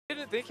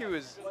didn't think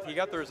he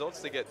got the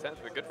results to get 10th,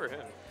 but good for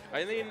him.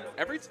 I mean,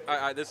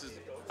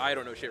 I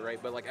don't know shit, right?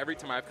 But like every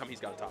time I've come, he's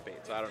got top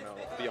 8, so I don't know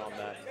beyond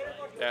that.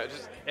 Yeah,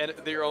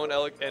 just your own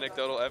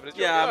anecdotal evidence.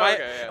 Yeah,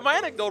 Oh, my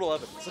anecdotal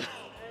evidence.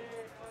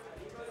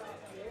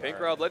 Pink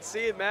Rob, let's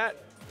see it, Matt.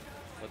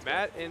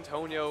 Matt and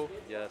Tonio.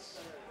 Yes.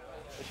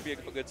 This should be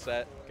a good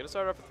set. Gonna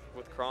start off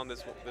with Crom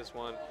this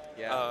one.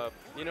 Yeah.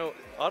 You know,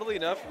 oddly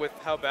enough, with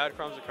how bad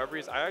Crom's recovery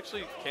is, I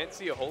actually can't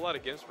see a whole lot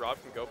against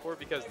Rob can go for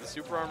because the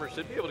super armor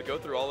should be able to go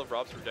through all of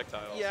Rob's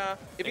projectiles. Yeah.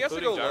 If he has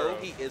to go Gyro. low,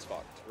 he is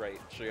fucked. Right.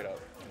 Straight up.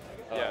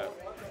 Yeah.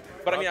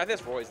 But I mean, I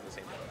think Roy's in the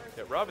same boat.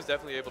 Yeah, Rob is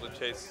definitely able to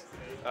chase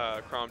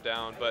Crom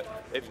down, but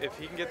if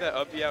he can get that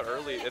up B out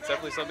early, it's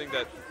definitely something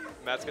that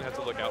Matt's going to have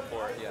to look out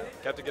for. Yeah.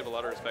 You have to give a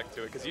lot of respect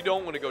to it because you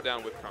don't want to go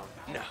down with Crom.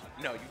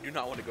 No, you do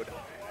not want to go down.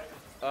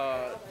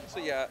 So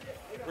yeah,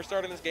 we're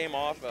starting this game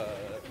off.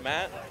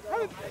 Matt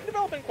probably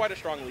developing quite a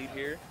strong lead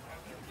here.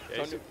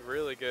 Yeah, he's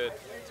really good.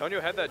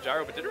 Tonio had that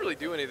gyro, but didn't really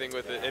do anything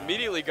with it.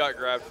 Immediately got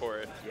grabbed for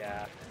it.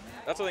 Yeah.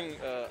 That's something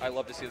I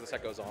love to see as the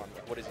set goes on.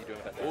 What is he doing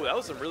with that? Oh, that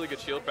was some really good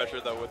shield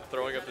pressure, though, with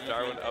throwing up the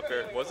gyro and up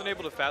air. Wasn't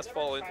able to fast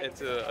fall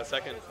into a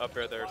second up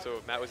air there,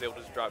 so Matt was able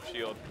to just drop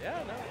shield.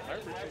 Yeah, no, I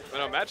appreciate it. But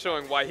no, Matt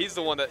showing why he's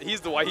the one that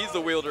he's the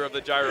wielder of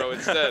the gyro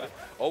instead.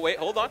 Oh wait,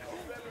 hold on,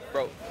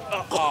 bro.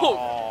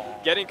 Oh.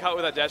 Getting caught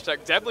with that dash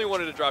attack. Definitely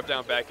wanted to drop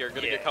down back here.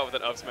 Gonna get caught with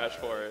an up smash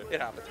for it.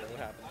 It happens, man. It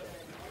happens.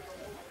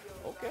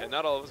 Okay. And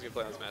not all of us can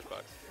play on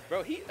Smashbox.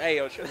 Bro, hey,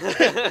 yo, shit.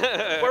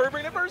 Why are we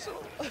bringing it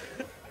personal?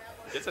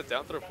 Gets a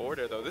down throw forward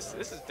air though. This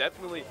is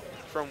definitely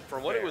from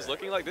what it was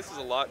looking like. This is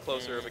a lot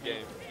closer of a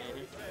game.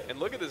 And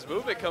look at this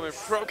movement coming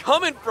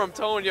from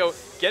Tonio,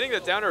 getting the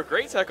down air.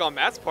 Great tech on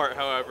Matt's part,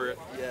 however.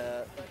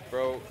 Yeah,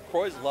 bro.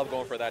 Croys love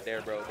going for that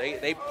dare, bro.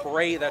 They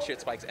pray that shit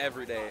spikes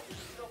every day.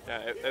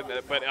 Yeah,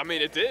 but I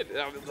mean it did.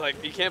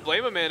 Like you can't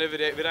blame a man if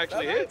it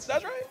actually hits.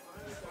 That's right.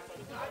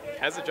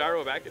 Has the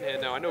gyro back in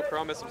hand now. I know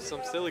Crom has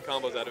some silly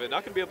combos out of it.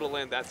 Not gonna be able to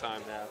land that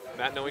time. Yeah.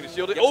 Matt knowing to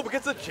shield it. Oh, but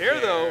gets a chair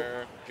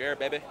though. Chair,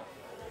 baby.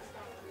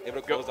 Able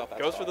to close off that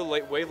goes spot. for the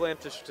late waveland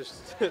to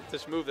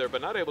schmove there,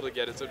 but not able to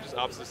get it, so just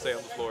opts to stay on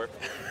the floor.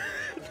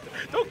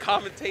 Don't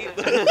commentate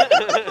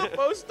the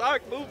most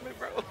stock movement,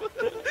 bro.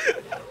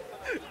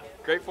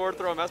 Great forward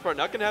throw on Matt's part.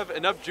 Not going to have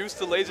enough juice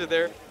to laser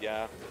there.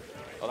 Yeah.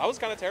 Oh, that was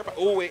kind of terrifying.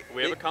 Oh, wait.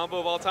 We have a combo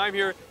of all time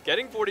here.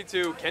 Getting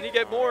 42. Can he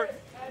get more?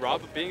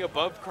 Rob being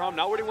above Crom,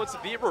 not where he wants to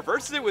be.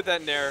 Reverses it with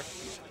that nair.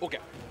 Okay.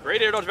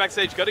 Great air dodge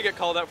backstage. Got to get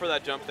called out for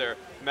that jump there.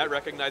 Matt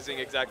recognizing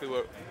exactly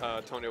what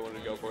Tonio wanted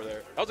to go for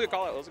there. That was a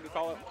good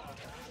call out.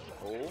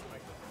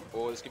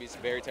 Oh, this could be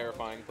very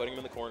terrifying. Putting him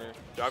in the corner.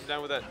 Driving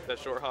down with that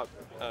short hop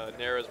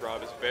nair as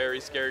Rob is very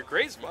scary.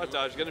 Great spot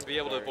dodge. Going to be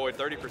able to avoid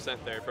 30%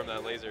 there from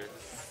that laser.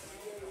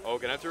 Oh,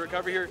 going to have to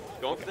recover here.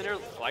 Going for the nair.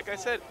 Like I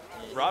said,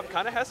 Rob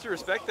kind of has to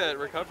respect that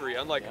recovery,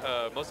 unlike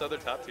most other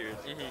top tiers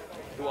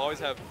who always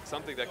have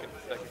something that can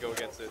go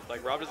against it.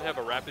 Like Rob doesn't have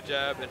a rapid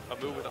jab and a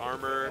move with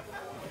armor.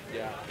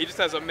 Yeah. He just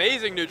has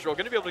amazing neutral.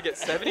 Going to be able to get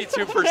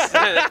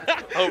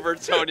 72% over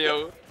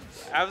Tonio.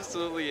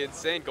 Absolutely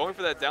insane. Going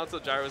for that down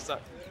tilt gyro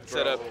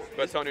setup,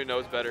 but Tonio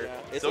knows better.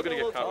 Yeah. Still going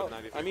to get caught with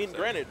 93%. I mean,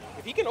 granted,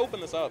 if he can open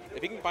this up,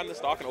 if he can find the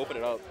stock and open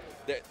it up,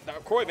 the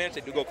core advantage,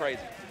 they do go crazy.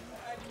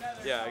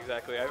 Yeah,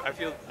 exactly. I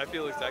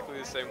feel exactly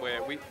the same way.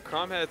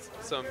 Crom has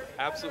some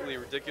absolutely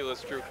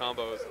ridiculous true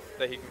combos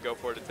that he can go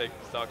for to take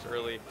stocks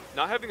early.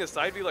 Not having a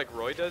side B like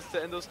Roy does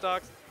to end those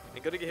stocks,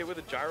 and going to get hit with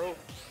a gyro,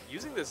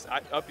 using this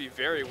up B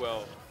very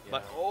well. Yeah.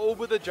 Like, oh,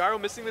 with the gyro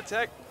missing the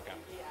tech.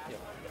 Yeah.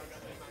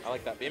 I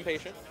like that. Being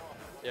patient.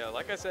 Yeah,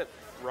 like I said,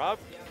 Rob,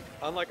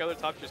 unlike other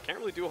top tiers, can't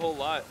really do a whole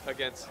lot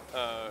against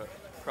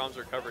Crom's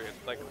recovery.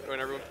 Like when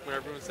everyone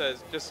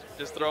says just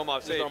throw him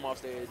off stage. Throw him off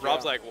stage.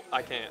 Rob's like, well,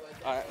 I can't.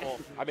 Well,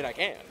 I mean, I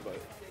can,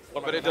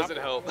 but It doesn't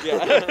help.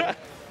 Yeah.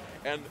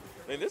 and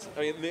we're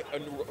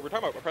talking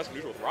about oppressive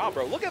neutral with Rob,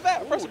 bro. Look at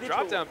that. Ooh,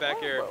 drop down back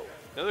here.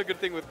 Another good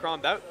thing with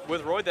Crom,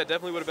 with Roy, that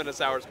definitely would have been a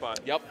sour spot.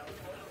 Yep.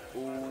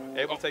 Ooh.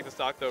 Able to take the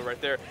stock though right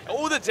there.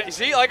 Oh,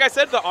 see, like I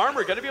said, the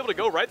armor going to be able to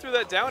go right through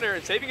that down air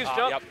and saving his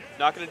jump. Yep.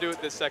 Not going to do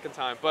it this second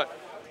time, but.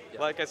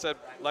 Yep.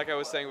 Like I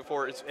was saying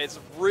before, it's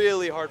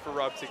really hard for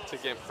Rob to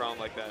get Crom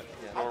like that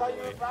normally.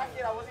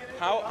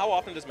 How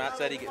often does Matt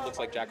said he looks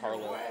like Jack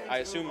Harlow? I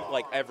assume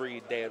like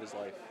every day of his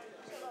life.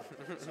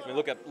 I mean,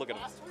 look at him.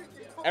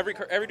 Every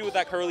dude with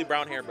that curly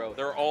brown hair, bro.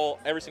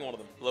 Every single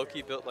one of them. Low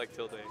key built like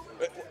Tilde.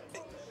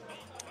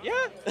 Yeah.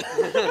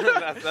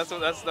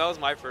 that was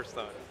my first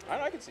thought.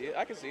 I can see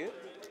it.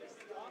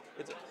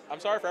 I'm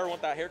sorry for everyone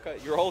with that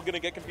haircut. You're all gonna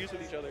get confused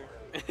with each other.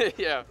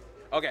 Yeah.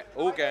 Okay.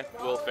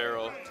 Will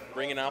Ferrell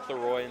bringing out the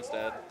Roy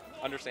instead.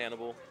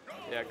 Understandable.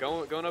 Yeah,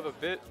 going up a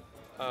bit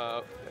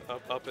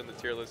up in the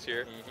tier list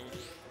here.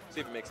 See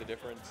if it makes a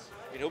difference.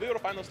 I mean, he'll be able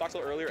to find those stocks a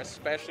little earlier,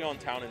 especially on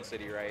Town and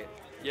City, right?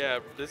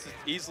 Yeah, this is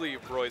easily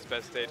Roy's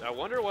best stage. I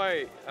wonder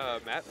why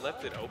Matt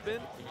left it open.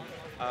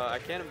 I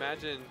can't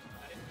imagine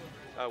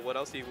what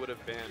else he would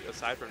have banned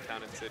aside from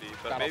Town and City.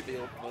 But maybe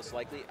most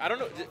likely. I don't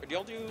know. Do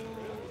y'all do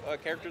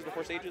characters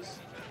before stages?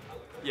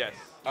 Yes.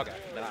 Okay.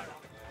 Then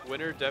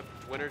Winner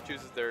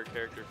chooses their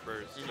character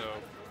first. So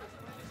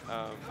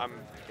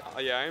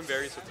I am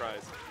very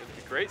surprised.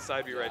 It's a great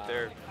side B right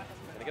there.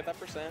 Gonna get that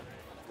percent,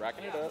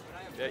 racking it up.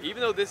 Yeah,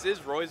 even though this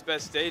is Roy's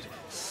best stage,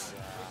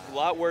 a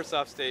lot worse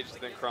off stage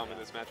than Crom in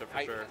this matchup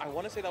for sure. I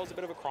want to say that was a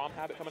bit of a Crom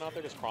habit coming out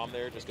there, because Crom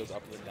there just goes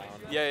up and down.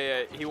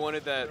 Yeah. He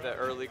wanted that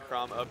early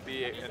Crom up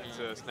B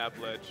into snap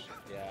ledge.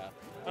 Yeah,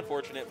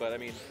 unfortunate, but I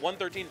mean,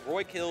 113,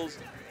 Roy kills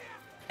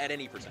at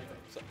any percent.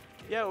 So.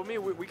 Yeah, I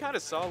mean, we kind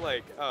of saw,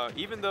 like,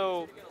 even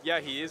though, yeah,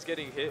 he is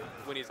getting hit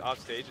when he's off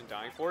stage and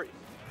dying for it,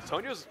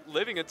 Tonyo's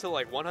living until,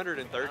 like,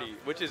 130,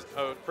 which is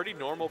a pretty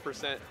normal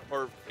percent,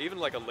 or even,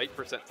 like, a late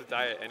percent to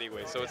die at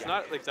anyway. So it's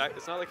not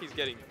like he's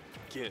getting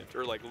gimped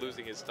or, like,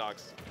 losing his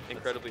stocks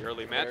incredibly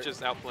early. Matt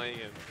just outplaying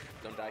him.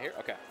 Don't die here?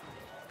 Okay.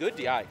 Good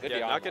DI. Good DI.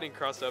 Yeah, not getting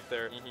crossed up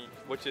there,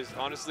 which is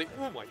honestly,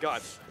 oh, my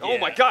God. Yeah. Oh,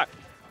 my God.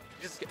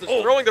 Just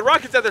throwing the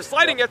rockets at there.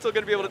 Sliding Etzel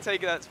going to be able to take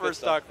that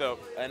first stock, though.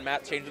 And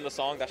Matt changing the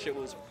song. That shit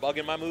was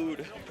bugging my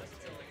mood.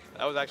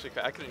 That was actually,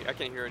 I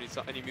can't hear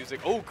any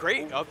music. Oh,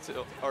 great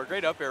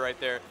great up air right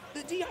there.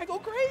 The DI go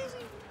crazy.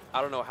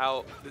 I don't know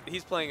how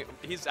he's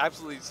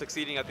absolutely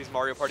succeeding at these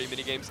Mario Party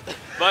minigames,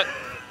 but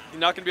you're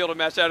not going to be able to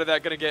match out of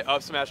that. Going to get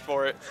up smash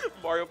for it.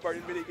 Mario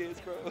Party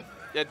minigames, bro.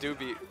 Yeah,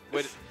 Doobie.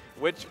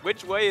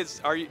 Which way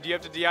do you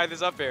have to DI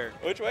this up air?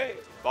 Which way?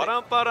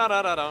 Ba-dum,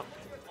 ba-da-da-da-da.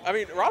 I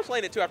mean, Rob's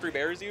playing it too after he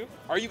buries you.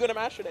 Are you going to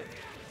mash today?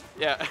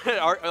 Yeah.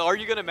 Are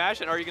you going to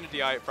mash and are you going to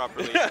DI it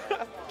properly?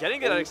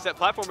 Getting that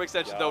platform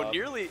extension, though,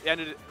 nearly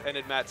ended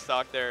Matt's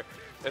stock there.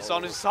 It's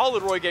on his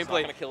solid Roy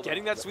gameplay.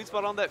 Getting that sweet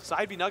spot on that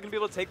side B, not going to be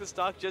able to take the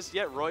stock just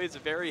yet. Roy is a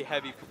very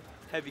heavy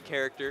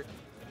character.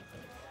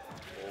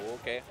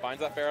 Okay,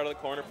 finds that fair out of the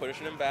corner,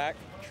 pushing him back.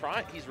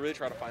 He's really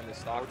trying to find this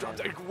stock.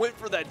 Went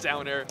for that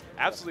down air.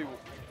 Absolutely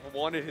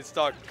wanted his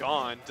stock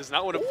gone. Does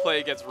not want to play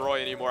against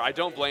Roy anymore. I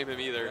don't blame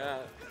him either. Yeah.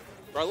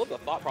 Bro, I love the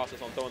thought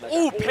process on throwing that.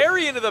 Ooh,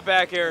 parry into the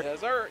back air. Yes,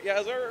 sir.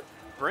 Yes, sir.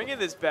 Bringing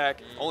this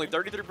back. Only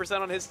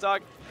 33% on his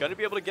stock. Going to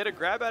be able to get a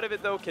grab out of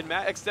it, though. Can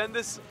Matt extend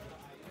this?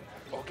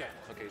 Okay,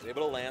 he's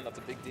able to land. That's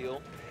a big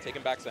deal. Take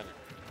him back center.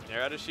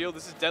 Nair out of shield.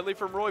 This is deadly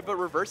from Roy, but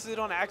reverses it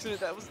on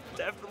accident. That was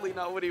definitely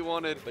not what he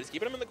wanted. But he's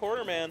keeping him in the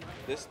corner, man.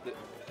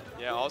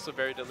 Yeah, also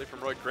very deadly from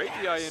Roy. Great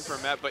DI in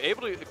from Matt, but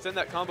able to extend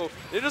that combo.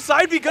 Into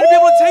side B, going to be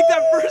able to take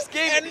that first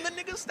game. And the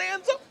nigga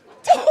stands up.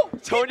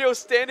 Tonyo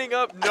standing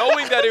up,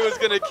 knowing that it was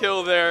going to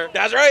kill there.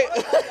 That's right.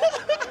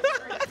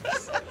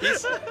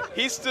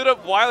 he stood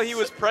up while he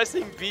was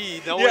pressing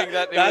B, knowing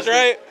that it that's was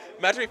right.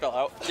 Imagine he fell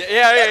out.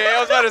 Yeah. I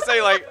was about to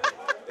say, like,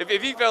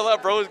 if he fell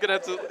out, bro was going to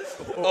have to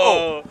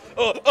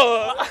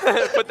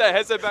put that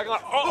headset back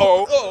on.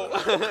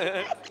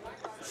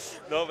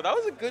 No, but that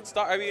was a good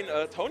start. I mean,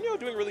 Tonyo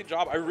doing a really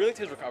job. I really liked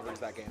his recoveries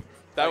that game.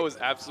 That was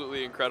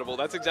absolutely incredible.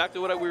 That's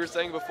exactly what we were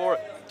saying before.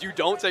 You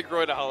don't take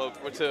Roy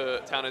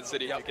to Town and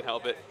City if you can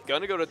help it.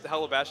 Gonna go to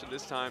Hello Bastion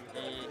this time.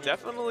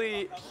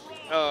 Definitely.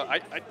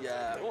 I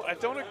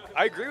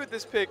agree with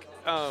this pick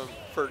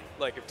for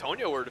like if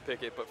Tonyo were to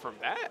pick it, but from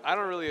that I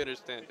don't really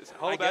understand. Is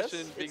Hello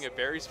Bastion being a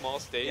very small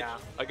stage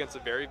against a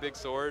very big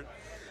sword?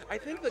 I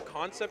think the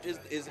concept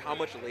is how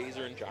much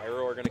laser and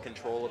gyro are going to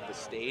control of the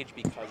stage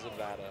because of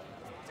that.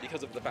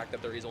 Because of the fact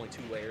that there is only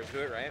 2 layers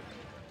to it, right?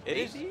 It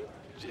is.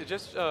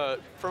 Just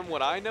from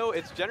what I know,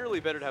 it's generally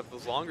better to have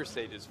those longer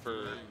stages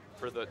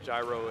for the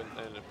gyro and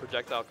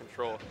projectile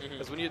control.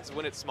 Because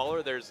when it's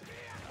smaller, there's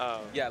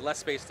less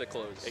space to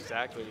close.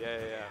 Exactly.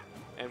 Yeah.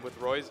 And with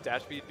Roy's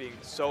dash speed being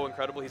so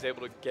incredible, he's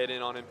able to get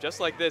in on him just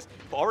like this.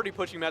 Already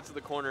pushing Matt to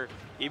the corner.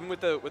 Even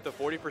with the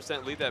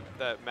 40% lead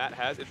that Matt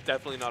has, it's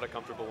definitely not a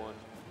comfortable one.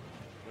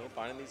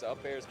 Finding these up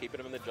airs,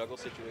 keeping him in the juggle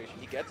situation.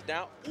 He gets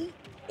down.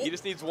 He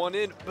just needs one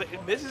in, but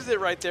it misses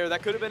it right there.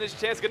 That could have been his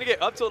chance. Gonna get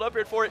up tilt up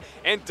air for it,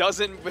 and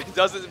doesn't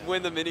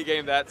win the mini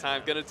game that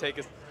time. Gonna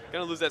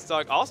lose that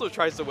stock. Also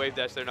tries to wave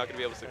dash. They're not gonna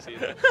be able to succeed.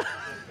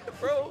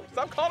 Bro,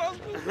 stop calling us.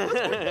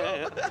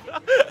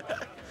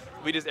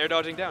 We just air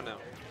dodging down now.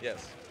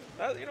 Yes.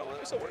 It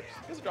still works.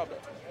 It's a drop down.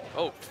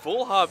 Oh,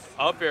 full hop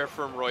up air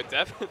from Roy.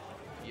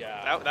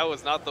 Yeah. That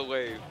was not the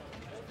wave.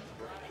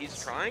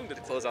 He's trying to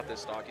close out this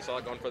stock. You saw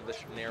it going for the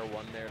Nair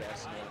 1 there to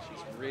S smash.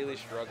 He's really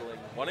struggling.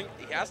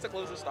 He has to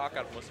close the stock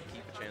out to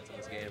keep a chance in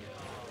this game.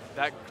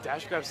 That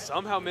dash grab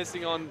somehow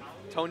missing on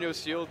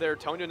Tonyo's shield there.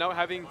 Tonyo now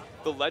having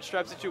the ledge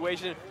trap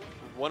situation.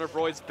 One of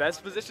Roy's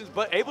best positions,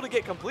 but able to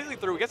get completely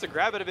through. He gets a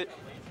grab out of it.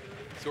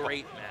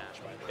 Great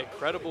mash, by the way.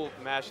 Incredible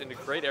mash into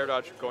great air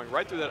dodge, going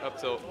right through that up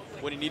tilt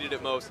when he needed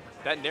it most.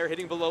 That Nair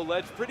hitting below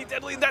ledge, pretty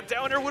deadly. That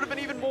down air would have been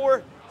even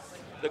more.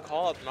 The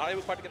call, not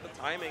able quite to get the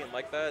timing, and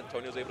like that,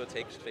 Tonyo's able to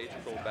take stage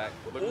control back.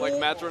 Looking like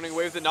Matt's running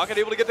away with it, not going to be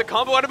able to get the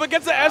combo out of it, but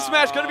gets the S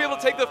smash, going to be able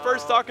to take the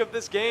first stock of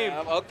this game.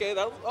 Okay,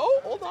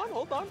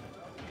 hold on.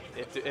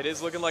 It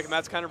is looking like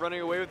Matt's kind of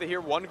running away with it here.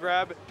 One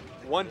grab,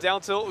 one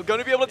down tilt, going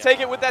to be able to take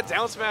it with that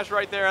down smash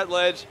right there at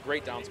ledge.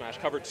 Great down smash,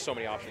 covered so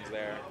many options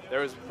there.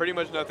 There was pretty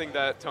much nothing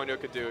that Tonyo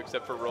could do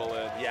except for roll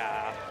in.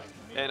 Yeah.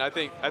 And I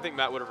think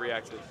Matt would have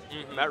reacted.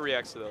 Matt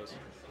reacts to those.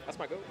 That's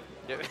my goat.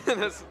 Yeah,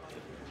 that's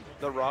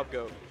the R.O.B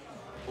goat.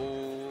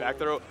 Ooh. Back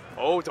throw.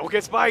 Oh, don't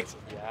get spiked.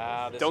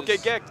 Yeah. Don't get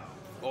gecked.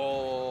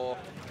 Oh,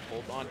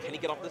 hold on. Can he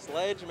get off this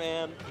ledge,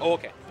 man? Oh,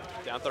 okay.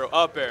 Down throw,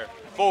 up air,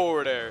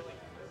 forward air.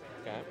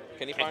 Okay.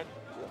 Can he find?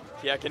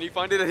 Yeah, can he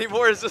find it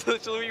anymore? It's just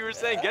literally what you were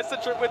saying. Gets the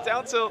trip with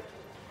down tilt.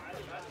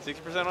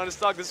 60% on his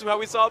stock. This is how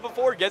we saw it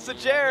before. Gets the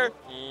chair.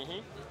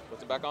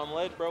 Puts it back on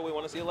ledge, bro. We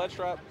want to see a ledge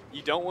trap.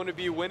 You don't want to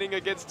be winning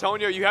against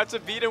Tono. You have to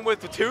beat him with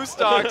the 2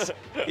 stocks.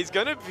 he's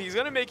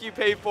gonna make you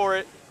pay for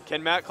it.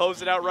 Can Matt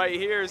close it out right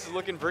here? This is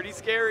looking pretty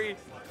scary.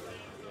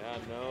 Yeah,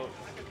 no.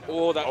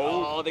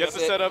 Oh, gets the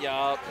setup.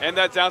 Yup. And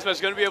that down smash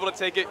is going to be able to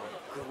take it.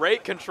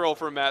 Great control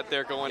from Matt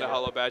there going to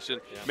Hollow Bastion.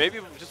 Yeah. Maybe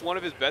just one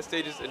of his best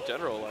stages in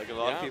general. Like, a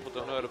lot of people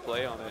don't know how to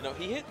play on it. No,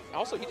 he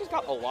just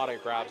got a lot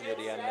of grabs near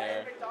the end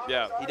there.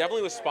 Yeah. He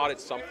definitely was spotted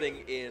something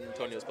in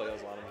Tonio's play. I'm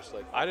just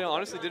like, I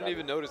honestly didn't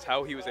even notice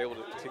how he was able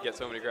to get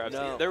so many grabs.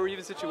 No. There were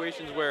even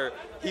situations where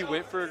he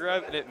went for a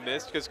grab and it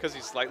missed because he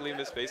slightly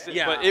misspaced it.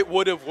 Yeah. But it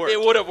would have worked. It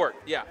would have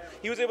worked, yeah.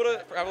 He was able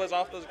to capitalize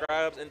off those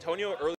grabs. And Tonio early